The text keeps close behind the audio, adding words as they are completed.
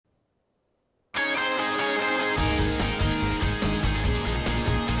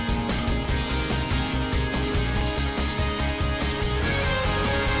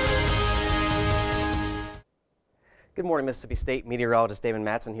Good morning, Mississippi State meteorologist David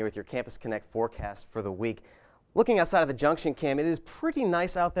Matson here with your Campus Connect forecast for the week. Looking outside of the junction cam, it is pretty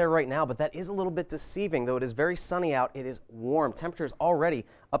nice out there right now, but that is a little bit deceiving. Though it is very sunny out, it is warm. Temperatures already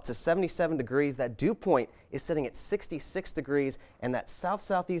up to 77 degrees. That dew point is sitting at 66 degrees, and that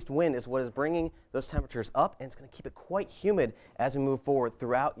south-southeast wind is what is bringing those temperatures up, and it's going to keep it quite humid as we move forward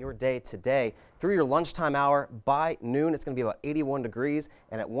throughout your day today. Through your lunchtime hour, by noon, it's going to be about 81 degrees,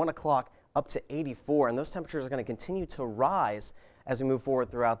 and at 1 o'clock, up to 84, and those temperatures are going to continue to rise as we move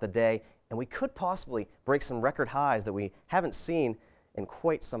forward throughout the day, and we could possibly break some record highs that we haven't seen in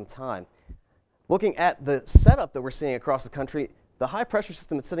quite some time. Looking at the setup that we're seeing across the country, the high pressure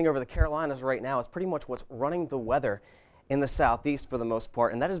system that's sitting over the Carolinas right now is pretty much what's running the weather in the southeast for the most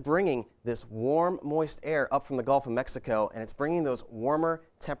part, and that is bringing this warm, moist air up from the Gulf of Mexico, and it's bringing those warmer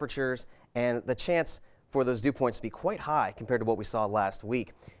temperatures and the chance for those dew points to be quite high compared to what we saw last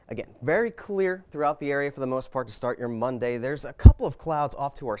week. Again, very clear throughout the area for the most part to start your Monday. There's a couple of clouds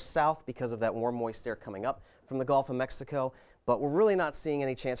off to our south because of that warm, moist air coming up from the Gulf of Mexico, but we're really not seeing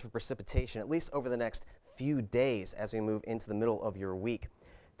any chance for precipitation, at least over the next few days as we move into the middle of your week.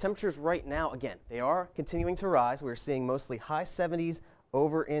 Temperatures right now, again, they are continuing to rise. We're seeing mostly high 70s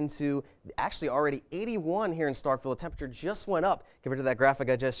over into actually already 81 here in Starkville. The temperature just went up compared to that graphic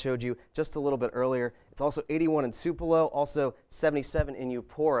I just showed you just a little bit earlier. It's also 81 in Tupelo, also 77 in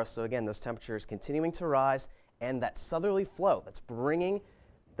Eupora. So again, those temperatures continuing to rise, and that southerly flow that's bringing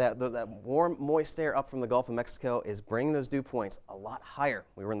that warm, moist air up from the Gulf of Mexico is bringing those dew points a lot higher.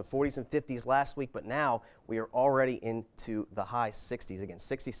 We were in the 40s and 50s last week, but now we are already into the high 60s. Again,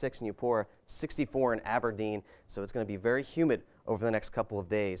 66 in Eupora, 64 in Aberdeen. So it's going to be very humid over the next couple of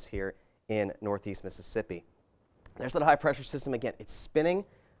days here in northeast Mississippi. There's that high pressure system again. It's spinning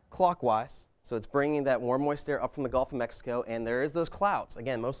clockwise, so it's bringing that warm, moist air up from the Gulf of Mexico, and there is those clouds,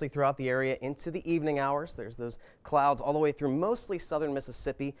 again, mostly throughout the area into the evening hours. There's those clouds all the way through mostly southern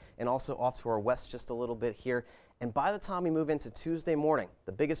Mississippi and also off to our west just a little bit here. And by the time we move into Tuesday morning,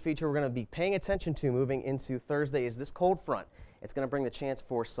 the biggest feature we're going to be paying attention to moving into Thursday is this cold front. It's going to bring the chance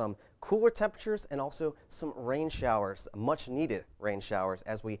for some cooler temperatures and also some rain showers, much needed rain showers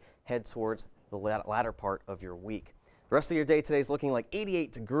as we head towards the latter part of your week. The rest of your day today is looking like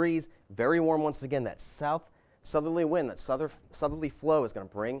 88 degrees, very warm once again. That southerly wind, that southerly flow is going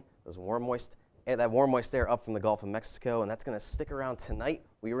to bring those warm, moist air up from the Gulf of Mexico, and that's going to stick around tonight.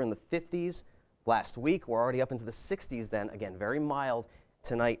 We were in the 50s last week. We're already up into the 60s then. Again, very mild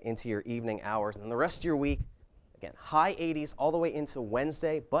tonight into your evening hours. And the rest of your week, again, high 80s all the way into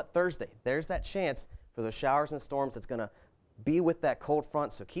Wednesday, but Thursday, there's that chance for those showers and storms that's going to be with that cold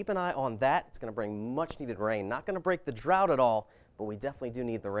front, so keep an eye on that. It's going to bring much needed rain. Not going to break the drought at all, but we definitely do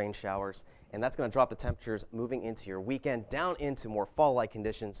need the rain showers, and that's going to drop the temperatures moving into your weekend down into more fall-like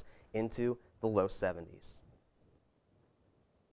conditions into the low 70s.